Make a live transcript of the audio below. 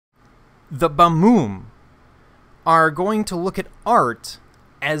The Bamum are going to look at art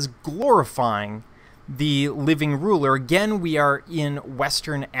as glorifying the living ruler. Again, we are in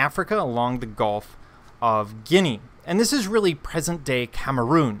Western Africa along the Gulf of Guinea. And this is really present-day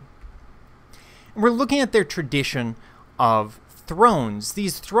Cameroon. And we're looking at their tradition of thrones.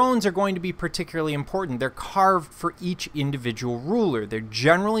 These thrones are going to be particularly important. They're carved for each individual ruler. They're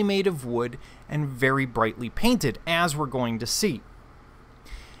generally made of wood and very brightly painted, as we're going to see.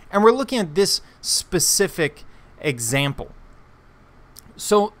 And we're looking at this specific example.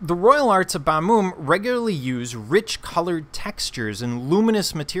 So the royal arts of Bamum regularly use rich colored textures and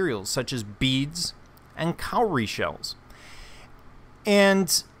luminous materials such as beads and cowrie shells.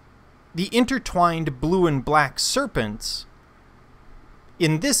 And the intertwined blue and black serpents,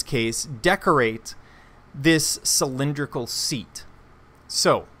 in this case, decorate this cylindrical seat.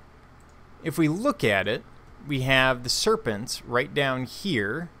 So if we look at it, we have the serpents right down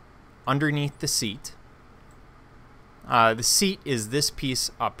here underneath the seat. The seat is this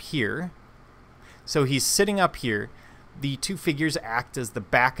piece up here. So he's sitting up here. The two figures act as the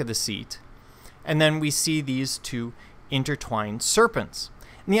back of the seat. And then we see these two intertwined serpents.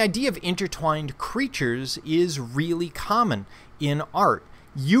 And the idea of intertwined creatures is really common in art.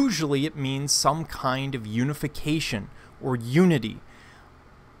 Usually it means some kind of unification or unity.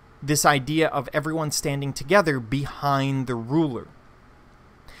 This idea of everyone standing together behind the ruler.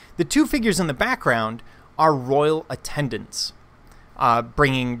 The two figures in the background are royal attendants,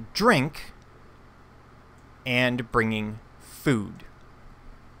 bringing drink and bringing food.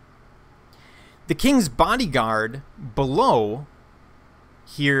 The king's bodyguard below,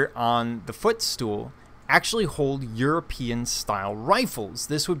 here on the footstool, actually hold European-style rifles.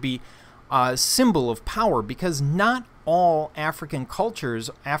 This would be a symbol of power because not all African cultures,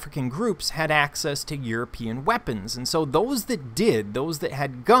 African groups had access to European weapons. And so those that did, those that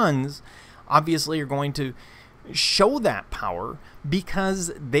had guns, obviously are going to show that power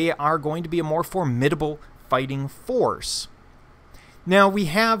because they are going to be a more formidable fighting force. Now we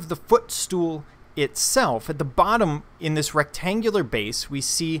have the footstool itself. At the bottom in this rectangular base, we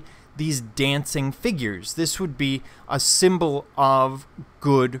see these dancing figures. This would be a symbol of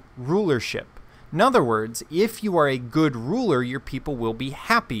good rulership. In other words, if you are a good ruler, your people will be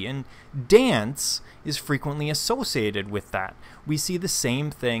happy, and dance is frequently associated with that. We see the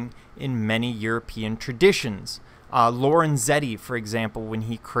same thing in many European traditions. Lorenzetti, for example, when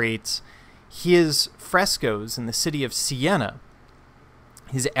he creates his frescoes in the city of Siena,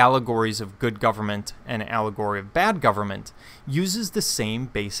 his allegories of good government and allegory of bad government, uses the same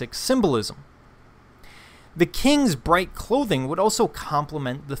basic symbolism. The king's bright clothing would also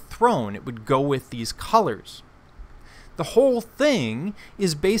complement the throne. It would go with these colors. The whole thing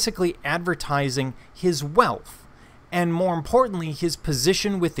is basically advertising his wealth, and more importantly, his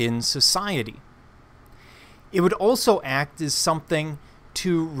position within society. It would also act as something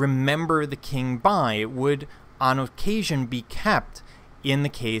to remember the king by. It would, on occasion, be kept in the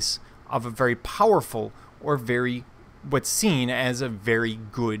case of a very powerful or what's seen as a very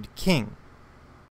good king.